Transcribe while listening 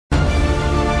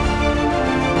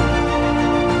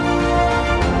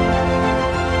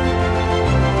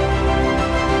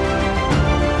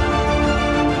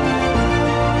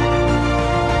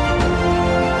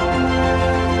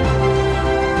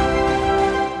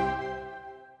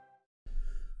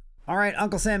All right,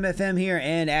 Uncle Sam FM here,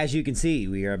 and as you can see,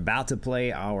 we are about to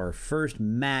play our first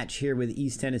match here with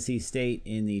East Tennessee State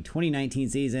in the 2019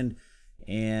 season,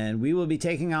 and we will be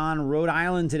taking on Rhode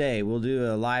Island today. We'll do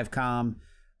a live comm,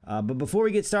 but before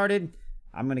we get started,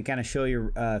 I'm going to kind of show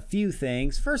you a few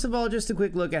things. First of all, just a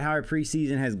quick look at how our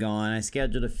preseason has gone. I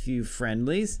scheduled a few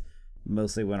friendlies,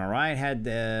 mostly went all right. Had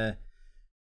the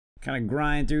kind of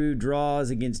grind through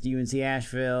draws against UNC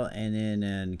Asheville and then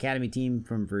an academy team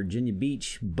from Virginia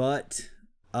Beach. But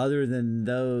other than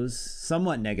those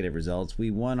somewhat negative results,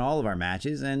 we won all of our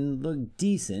matches and looked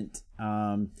decent.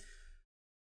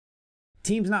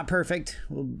 Team's not perfect,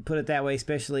 we'll put it that way,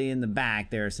 especially in the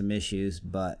back. There are some issues,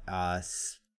 but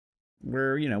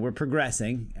we're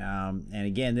progressing. And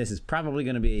again, this is probably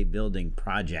going to be a building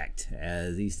project,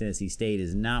 as East Tennessee State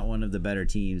is not one of the better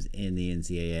teams in the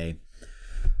NCAA.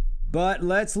 But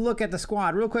let's look at the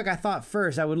squad real quick. I thought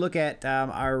first I would look at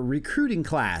our recruiting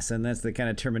class, and that's the kind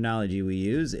of terminology we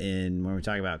use when we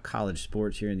talk about college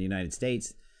sports here in the United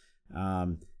States.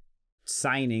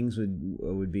 Signings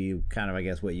would be kind of, I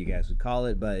guess, what you guys would call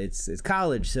it, but it's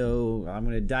college, so I'm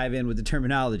going to dive in with the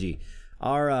terminology.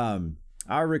 Our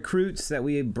recruits that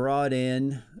we brought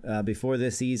in before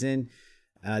this season,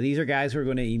 these are guys who are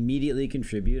going to immediately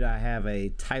contribute. I have a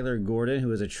Tyler Gordon,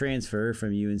 who is a transfer from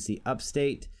UNC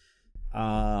Upstate.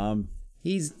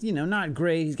 He's, not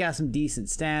great. He's got some decent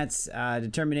stats.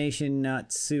 Determination,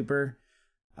 not super.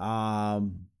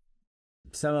 Some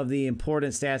of the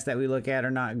important stats that we look at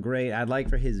are not great. I'd like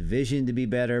for his vision to be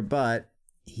better, but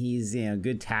he's, a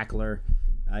good tackler.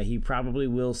 He probably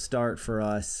will start for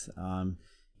us.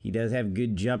 He does have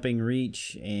good jumping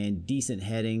reach and decent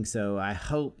heading, so I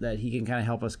hope that he can kind of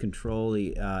help us control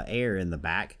the air in the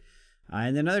back.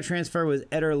 And another transfer was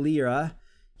Eder Lira.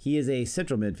 He is a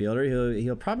central midfielder.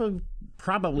 He'll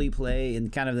probably play in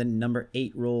kind of the number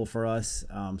 8 role for us.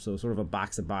 So sort of a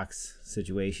box-to-box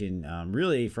situation.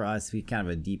 Really, for us, he's kind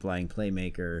of a deep-lying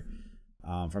playmaker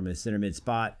from his center mid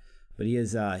spot. But he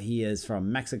is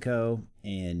from Mexico,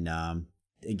 and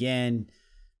again,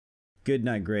 good,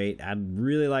 not great. I'd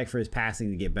really like for his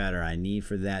passing to get better. I need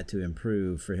for that to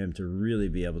improve for him to really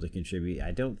be able to contribute.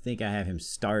 I don't think I have him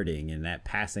starting, and that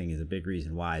passing is a big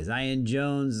reason why. Zion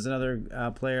Jones is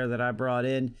another player that I brought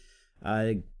in.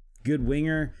 Good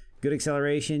winger, good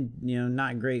acceleration,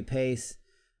 not great pace.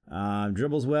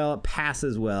 Dribbles well,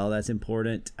 passes well. That's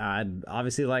important. I'd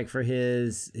obviously like for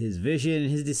his vision and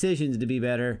his decisions to be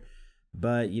better,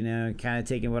 but, kind of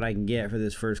taking what I can get for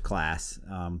this first class,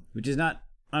 which is not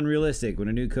unrealistic. When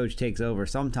a new coach takes over,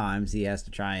 sometimes he has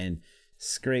to try and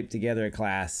scrape together a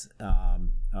class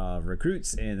of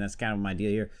recruits, and that's kind of my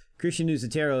deal here. Christian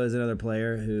Nusatero is another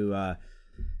player who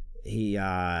he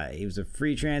was a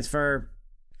free transfer.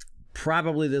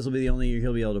 Probably this will be the only year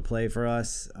he'll be able to play for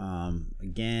us.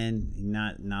 Again,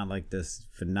 not like this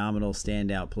phenomenal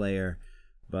standout player,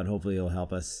 but hopefully he'll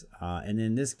help us. And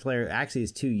then this player actually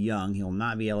is too young. He'll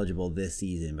not be eligible this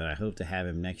season, but I hope to have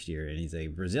him next year. And he's a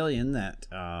Brazilian that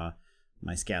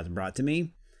my scouts brought to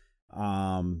me.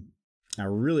 I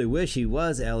really wish he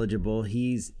was eligible.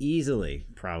 He's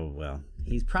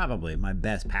probably my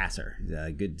best passer.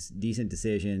 Good, decent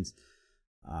decisions,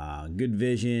 good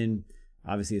vision.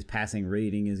 Obviously, his passing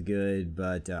rating is good,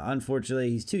 but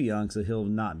unfortunately, he's too young, so he'll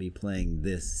not be playing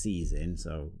this season.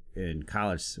 So in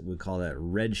college, we call that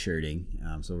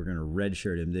redshirting. So we're going to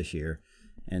redshirt him this year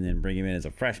and then bring him in as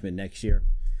a freshman next year.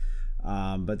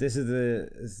 But this is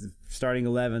the starting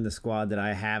 11, the squad that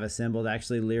I have assembled.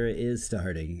 Actually, Lyra is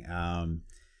starting.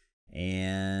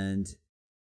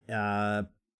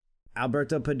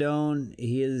 Alberto Padone,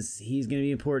 he's going to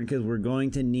be important because we're going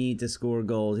to need to score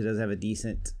goals. He does have a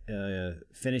decent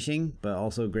finishing, but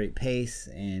also great pace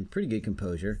and pretty good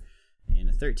composure, and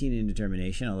a 13 in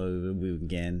determination, although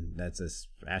again, that's an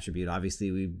attribute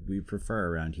obviously we prefer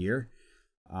around here.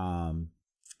 And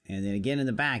then again in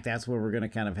the back, that's where we're going to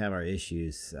kind of have our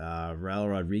issues. Raul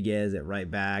Rodriguez at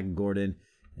right back, Gordon,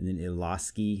 and then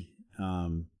Iloski.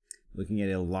 Looking at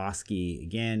Iloski,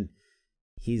 again,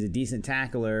 he's a decent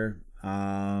tackler,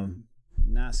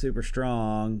 not super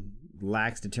strong,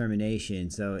 lacks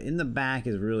determination. So in the back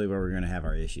is really where we're going to have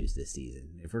our issues this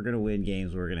season. If we're going to win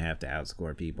games, we're going to have to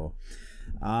outscore people.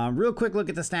 Real quick look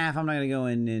at the staff. I'm not going to go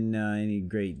in any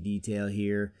great detail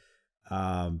here.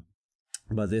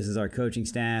 But this is our coaching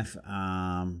staff.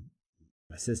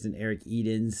 Assistant Eric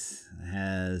Edens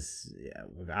has,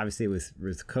 obviously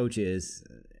with coaches,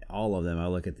 all of them, I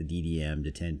look at the DDM,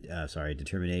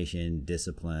 determination,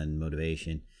 discipline,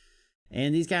 motivation.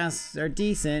 And these guys are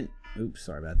decent. Oops,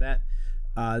 sorry about that.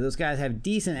 Those guys have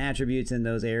decent attributes in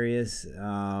those areas.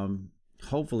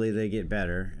 hopefully they get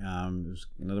better. It was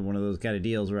another one of those kind of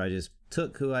deals where I just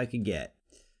took who I could get.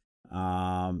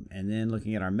 And then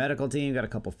looking at our medical team, got a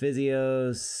couple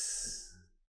physios,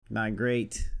 not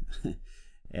great.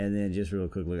 And then just real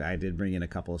quick look, I did bring in a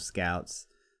couple of scouts.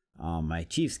 My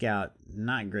chief scout,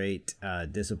 not great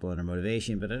discipline or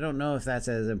motivation, but I don't know if that's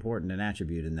as important an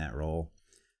attribute in that role.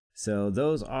 So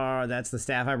that's the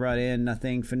staff I brought in.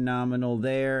 Nothing phenomenal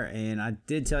there. And I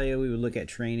did tell you we would look at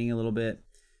training a little bit.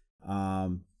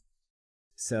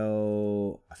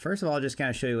 So first of all, I'll just kind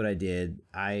of show you what I did.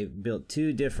 I built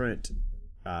 2 different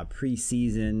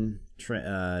preseason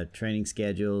training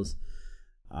schedules.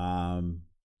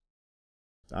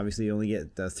 Obviously you only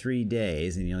get the 3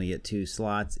 days and you only get 2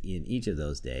 slots in each of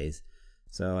those days.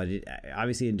 So I did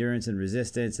obviously endurance and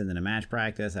resistance, and then a match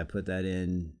practice. I put that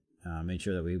in, made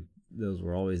sure that those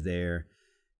were always there.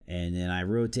 And then I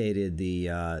rotated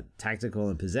the tactical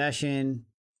and possession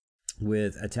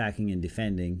with attacking and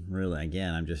defending. Really,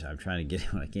 again, I'm trying to get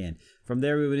what I can. From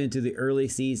there we went into the early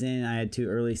season. I had 2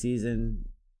 early season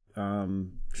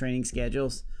training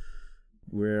schedules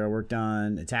where I worked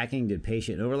on attacking, did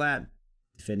patient overlap,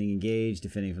 defending engage,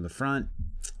 defending from the front,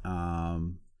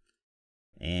 and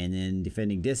then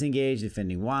defending disengage,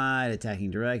 defending wide,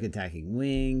 attacking direct, attacking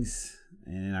wings.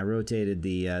 And I rotated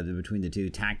the between the 2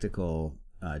 tactical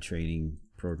training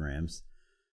programs.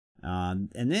 And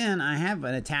then I have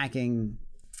an attacking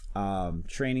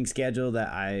training schedule that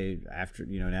after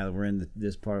now that we're in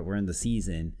we're in the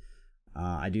season,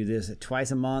 I do this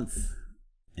twice a month,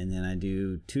 and then I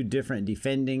do 2 different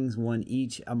defendings, 1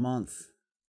 each a month.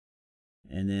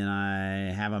 And then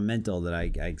I have a mental that I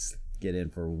get in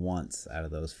for once out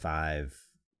of those 5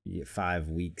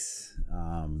 weeks.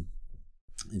 And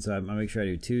so I make sure I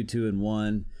do 2, 2, and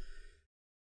 1.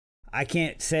 I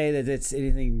can't say that it's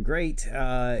anything great.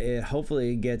 It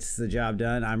hopefully gets the job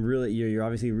done. You're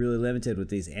obviously really limited with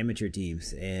these amateur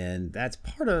teams, and that's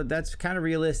kind of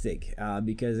realistic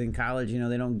because in college, they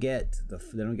don't get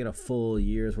a full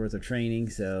year's worth of training.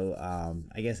 So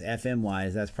I guess FM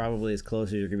wise, that's probably as close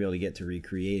as you're gonna be able to get to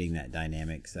recreating that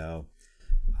dynamic. So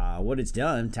what it's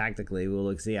done tactically,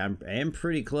 we'll see. I am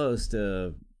pretty close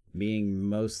to being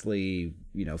mostly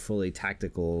fully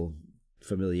tactical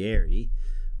familiarity.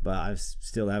 But I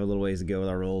still have a little ways to go with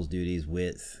our roles, duties,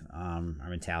 width. Our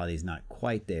mentality is not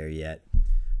quite there yet.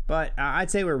 But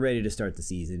I'd say we're ready to start the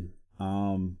season.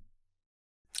 And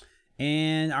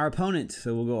our opponent,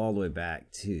 so we'll go all the way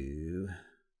back to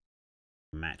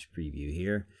match preview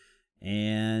here.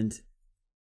 And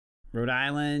Rhode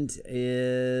Island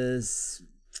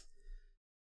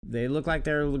they look like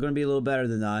they're going to be a little better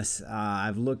than us.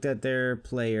 I've looked at their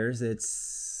players.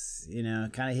 It's,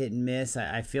 kind of hit and miss.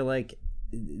 I feel like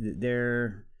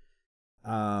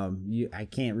I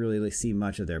can't really see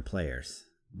much of their players,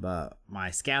 but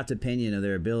my scout's opinion of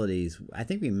their abilities, I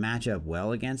think we match up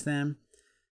well against them,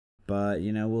 but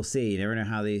we'll see. You never know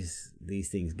how these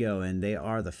things go, and they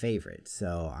are the favorite.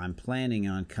 So I'm planning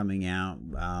on coming out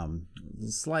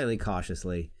slightly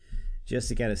cautiously just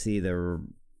to kind of see the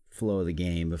flow of the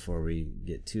game before we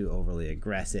get too overly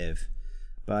aggressive.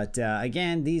 But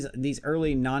again, these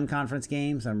early non-conference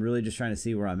games, I'm really just trying to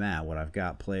see where I'm at, what I've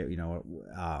got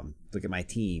look at my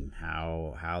team,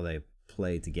 how they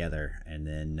play together, and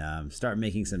then start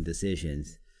making some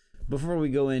decisions before we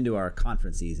go into our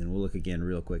conference season. We'll look again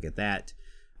real quick at that.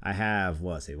 I have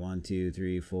 1, 2,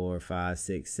 3, 4, 5,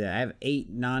 6, 7. I have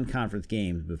 8 non-conference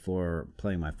games before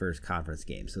playing my first conference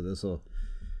game. So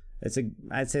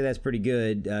I'd say that's pretty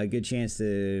good. Good chance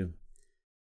to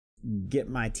get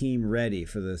my team ready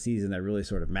for the season that really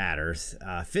sort of matters.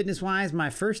 Fitness wise, my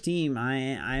first team,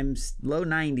 I'm low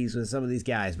 90s with some of these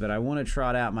guys, but I want to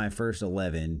trot out my first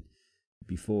 11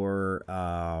 before,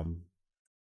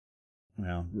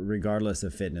 regardless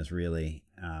of fitness, really,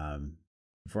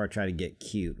 before I try to get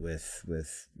cute with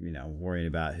worrying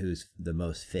about who's the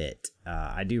most fit.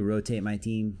 I do rotate my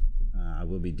team. I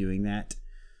will be doing that.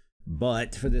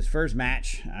 But for this first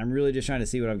match, I'm really just trying to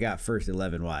see what I've got first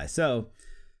 11 wise. So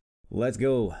let's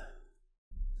go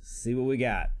see what we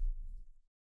got.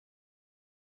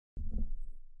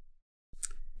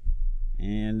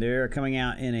 And they're coming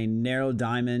out in a narrow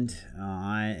diamond.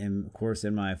 I am, of course,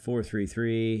 in my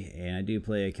 4-3-3, and I do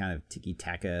play a kind of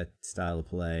tiki-taka style of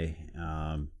play.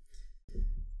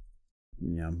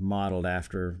 Modeled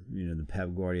after, the Pep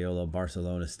Guardiola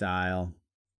Barcelona style.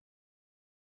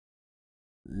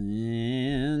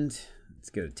 And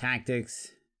let's go to tactics.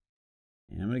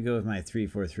 And I'm going to go with my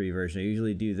 3-4-3 version. I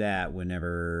usually do that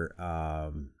whenever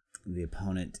the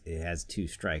opponent has 2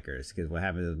 strikers, because what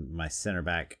happens is my center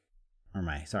back or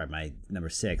my number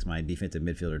 6, my defensive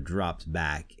midfielder drops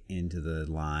back into the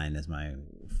line as my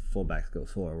fullbacks go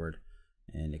forward.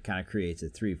 And it kind of creates a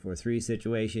 3-4-3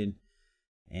 situation.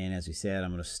 And as we said,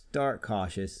 I'm going to start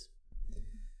cautious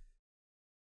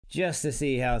just to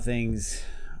see how things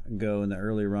go in the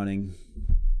early running.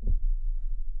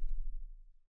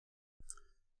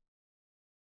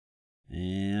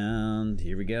 And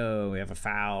here we go. We have a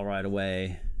foul right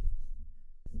away.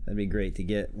 That'd be great to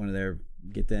get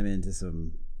them into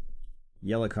some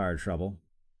yellow card trouble.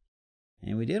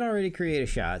 And we did already create a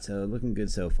shot, so looking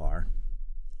good so far.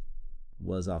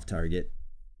 Was off target.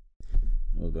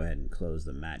 We'll go ahead and close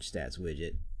the match stats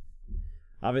widget.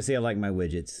 Obviously, I like my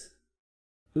widgets.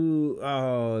 Ooh,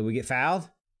 oh, did we get fouled?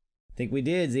 I think we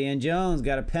did. Zian Jones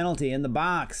got a penalty in the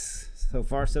box. So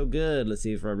far, so good. Let's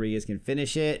see if Rodriguez can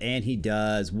finish it. And he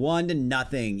does. 1-0.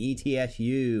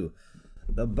 ETSU.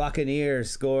 The Buccaneers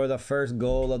score the first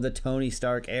goal of the Tony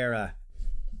Stark era.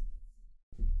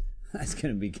 That's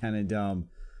going to be kind of dumb.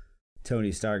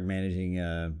 Tony Stark managing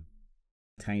a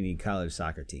tiny college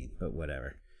soccer team, but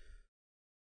whatever.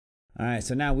 All right,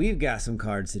 so now we've got some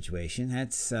card situation.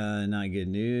 That's not good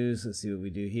news. Let's see what we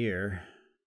do here.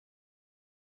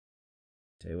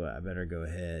 Tell you what, I better go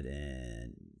ahead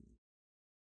and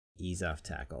ease off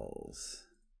tackles.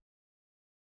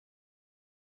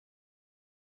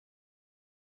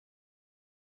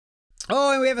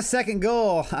 Oh, and we have a second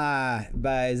goal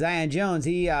by Zion Jones.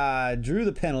 He drew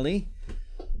the penalty.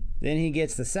 Then he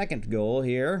gets the second goal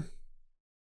here.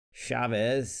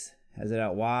 Chavez has it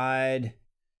out wide.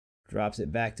 Drops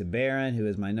it back to Barron, who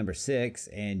is my number 6.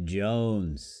 And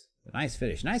Jones. Nice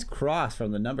finish. Nice cross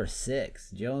from the number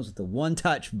 6. Jones with the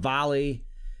one-touch volley.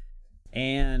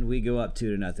 And we go up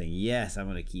 2-0. Yes, I'm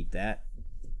going to keep that.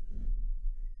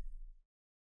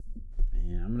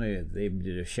 And they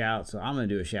did a shout, so I'm going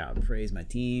to do a shout. Praise my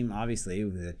team. Obviously,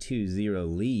 with a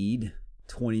 2-0 lead,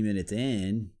 20 minutes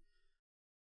in.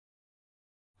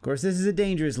 Of course, this is a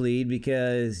dangerous lead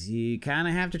because you kind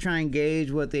of have to try and gauge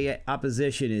what the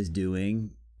opposition is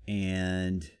doing.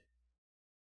 And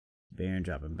Barron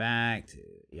dropping back to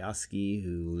Yaski,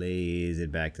 who lays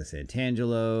it back to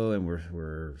Santangelo, and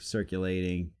we're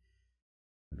circulating.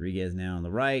 Rodriguez now on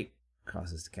the right.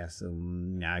 Crosses to Castle.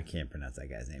 Now I can't pronounce that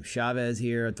guy's name. Chavez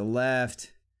here at the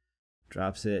left.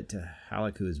 Drops it to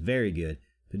Halleck, who is very good.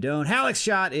 Padone. Halleck's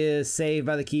shot is saved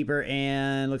by the keeper,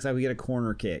 and looks like we get a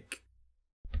corner kick.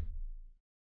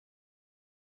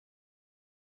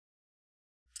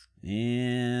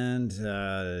 And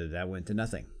that went to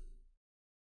nothing.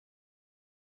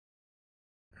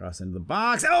 Cross into the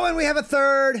box. Oh, and we have a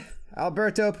third.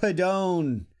 Alberto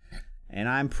Padone. And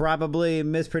I'm probably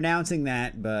mispronouncing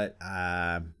that, but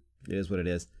it is what it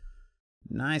is.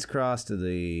 Nice cross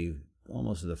to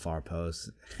almost to the far post.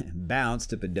 Bounce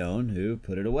to Padone, who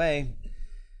put it away.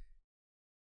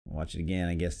 Watch it again,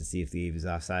 I guess, to see if he's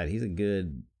offside. He's a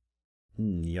good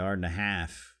yard and a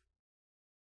half.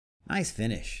 Nice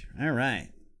finish. All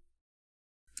right.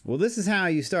 Well, this is how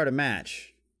you start a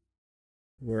match.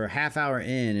 We're a half hour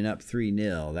in and up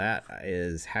 3-0. That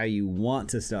is how you want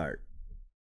to start.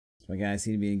 My guys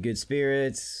seem to be in good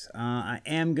spirits. I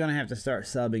am going to have to start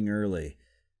subbing early.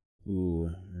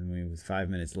 Ooh, with 5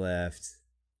 minutes left.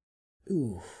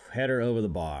 Ooh, header over the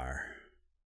bar.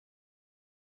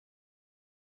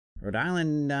 Rhode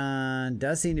Island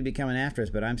does seem to be coming after us,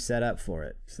 but I'm set up for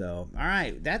it. So, all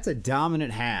right, that's a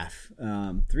dominant half.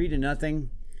 3-0.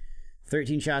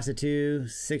 13 shots to 2,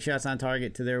 6 shots on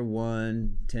target to their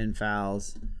 1, 10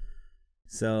 fouls.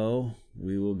 So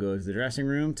we will go to the dressing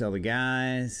room, tell the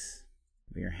guys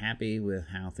we are happy with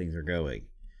how things are going.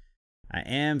 I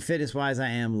am, fitness-wise, I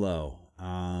am low.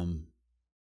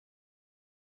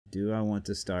 Do I want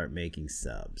to start making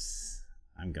subs?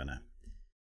 I'm gonna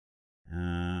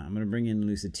bring in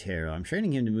Lucitero. I'm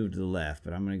training him to move to the left,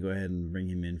 but I'm gonna go ahead and bring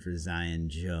him in for Zion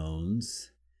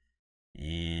Jones.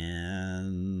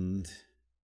 And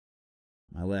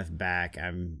my left back,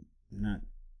 I'm not...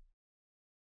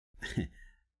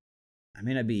 I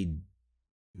may not be,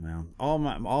 well,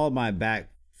 all of my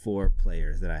back 4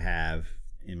 players that I have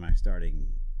in my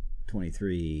starting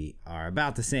 23 are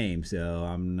about the same, so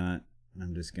I'm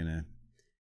just gonna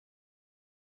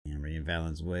bring in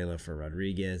Valenzuela for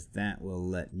Rodriguez. That will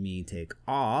let me take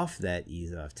off that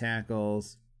ease off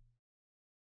tackles.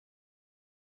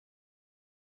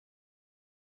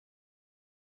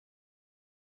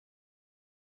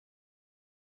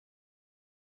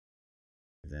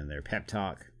 Then their pep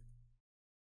talk.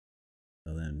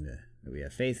 So then we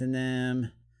have faith in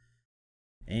them.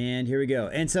 And here we go.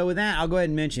 And so with that, I'll go ahead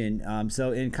and mention,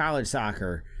 so in college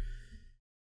soccer,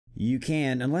 you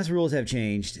can, unless rules have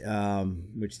changed,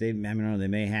 which they, I mean, I don't know, they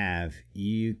may have.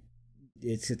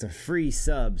 It's a free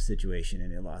sub situation,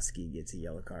 and Iloski gets a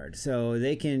yellow card, so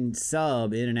they can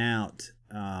sub in and out.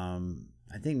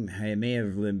 I think it may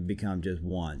have become just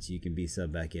once. You can be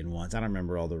sub back in once. I don't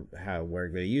remember how it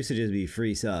worked, but it used to just be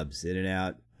free subs in and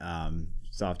out,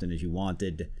 as often as you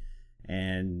wanted.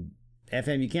 And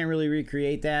FM, you can't really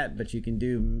recreate that, but you can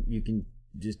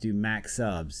just do max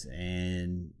subs.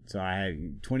 And so I have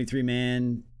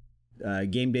 23-man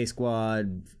game day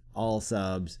squad, all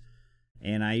subs,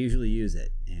 and I usually use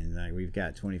it. And like, we've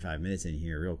got 25 minutes in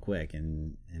here real quick,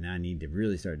 and I need to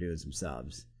really start doing some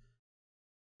subs.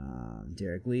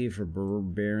 Derek Lee for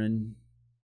Baron,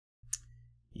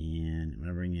 and I'm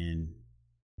gonna bring in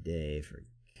Dave for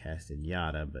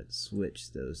Castellada, but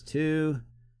switch those two.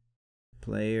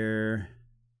 Player,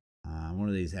 one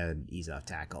of these had ease off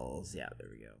tackles. Yeah, there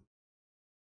we go.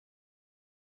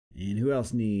 And who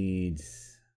else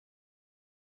needs?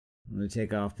 I'm gonna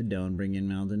take off Padone, bring in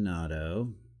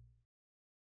Maldonado,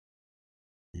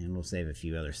 and we'll save a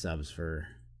few other subs for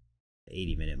the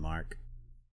 80-minute mark.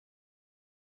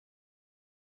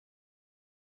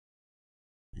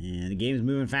 And the game's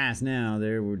moving fast now.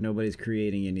 Nobody's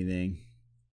creating anything.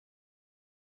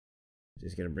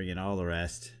 Just gonna bring in all the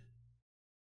rest.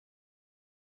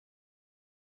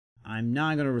 I'm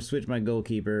not gonna switch my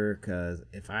goalkeeper, because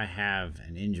if I have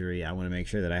an injury, I want to make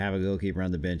sure that I have a goalkeeper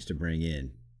on the bench to bring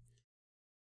in.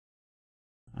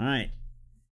 All right,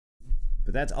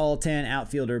 but that's all 10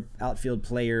 outfield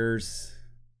players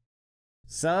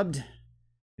subbed,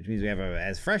 which means we have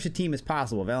as fresh a team as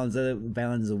possible.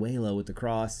 Valenzuela with the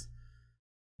cross.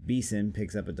 Beeson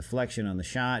picks up a deflection on the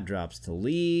shot, drops to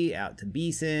Lee, out to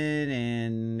Beeson,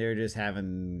 and they're just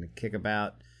having a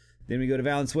kickabout. Then we go to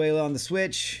Valenzuela on the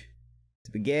switch.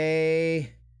 To Begay.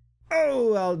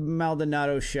 Oh,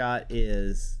 Maldonado's shot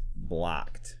is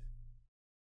blocked.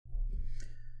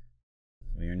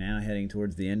 We are now heading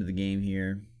towards the end of the game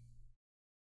here.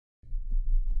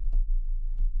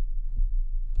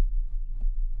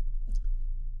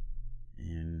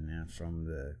 And now from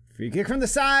the free kick from the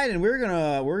side, and we're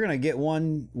gonna get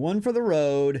one for the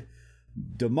road.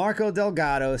 DeMarco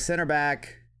Delgado, center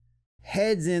back,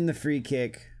 heads in the free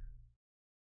kick.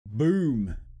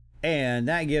 Boom. And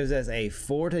that gives us a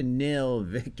 4-0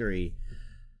 victory.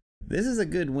 This is a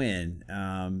good win.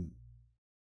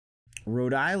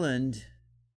 Rhode Island,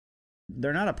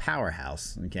 they're not a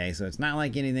powerhouse, okay? So it's not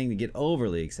like anything to get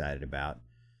overly excited about.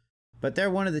 But they're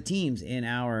one of the teams in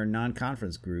our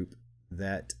non-conference group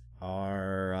that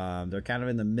are, they're kind of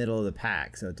in the middle of the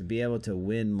pack. So to be able to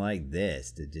win like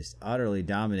this, to just utterly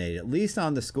dominate, at least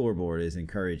on the scoreboard, is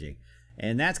encouraging.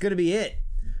 And that's going to be it.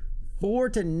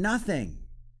 4-0.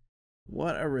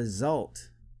 What a result.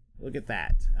 Look at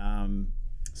that.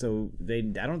 So I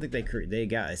don't think they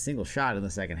got a single shot in the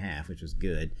second half, which was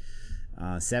good.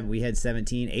 We had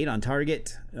 17, 8 on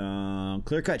target.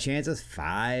 Clear-cut chances,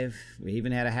 5. We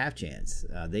even had a half chance.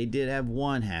 They did have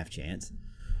 1 half chance.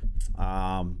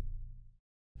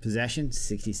 Possession,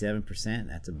 67%.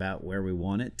 That's about where we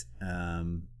want it.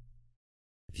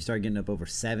 If you start getting up over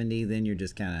 70, then you're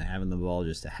just kind of having the ball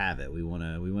just to have it. We want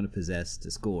to possess to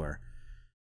score.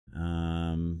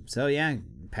 So yeah,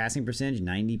 passing percentage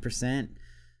 90%.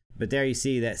 But there you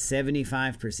see that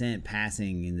 75%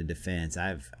 passing in the defense.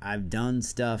 I've done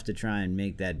stuff to try and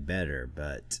make that better,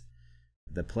 but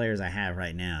the players I have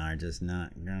right now are just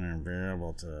not gonna be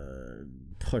able to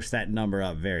push that number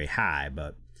up very high.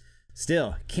 But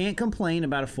still, can't complain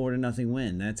about a 4-0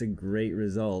 win. That's a great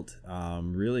result.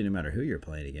 Really, no matter who you're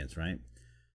playing against, right?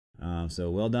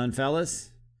 So well done,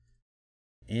 fellas.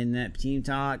 In that team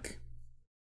talk.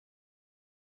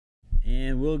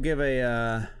 And we'll give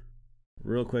a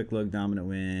real quick look. Dominant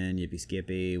win. Yippee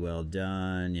Skippy. Well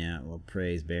done. Yeah, well,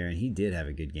 praise Baron. He did have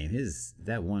a good game.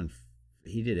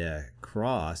 He did a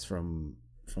cross from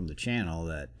the channel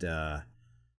that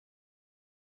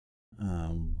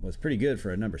was pretty good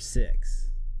for a number 6.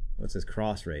 What's his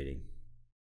cross rating?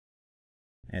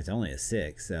 It's only a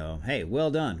 6. So, hey,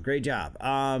 well done. Great job.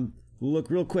 We'll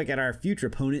look real quick at our future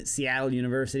opponent, Seattle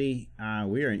University.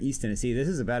 We are in East Tennessee. This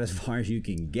is about as far as you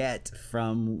can get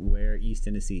from where East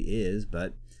Tennessee is,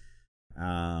 but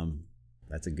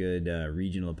that's a good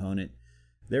regional opponent.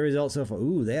 Their results so far,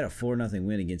 they had a 4-0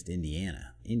 win against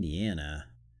Indiana. Indiana,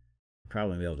 probably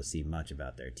won't be able to see much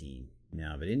about their team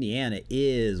now, but Indiana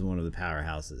is one of the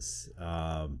powerhouses.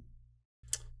 As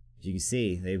you can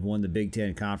see, they've won the Big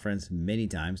Ten Conference many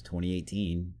times,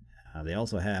 2018. They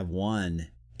also have won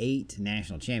 8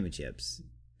 national championships,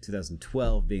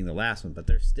 2012 being the last one, but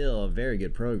they're still a very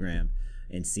good program,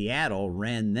 and Seattle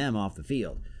ran them off the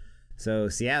field. So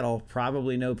Seattle,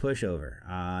 probably no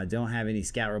pushover. Don't have any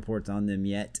scout reports on them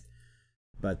yet.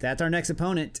 But that's our next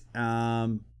opponent.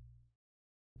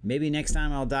 Maybe next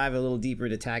time I'll dive a little deeper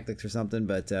into tactics or something,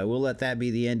 but we'll let that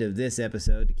be the end of this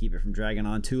episode to keep it from dragging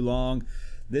on too long.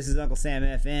 This is Uncle Sam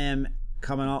FM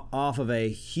coming off of a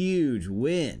huge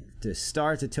win to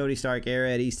start the Tony Stark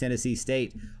era at East Tennessee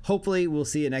State. Hopefully we'll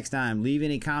see you next time. Leave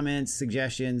any comments,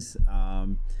 suggestions,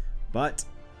 but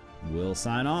we'll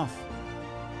sign off.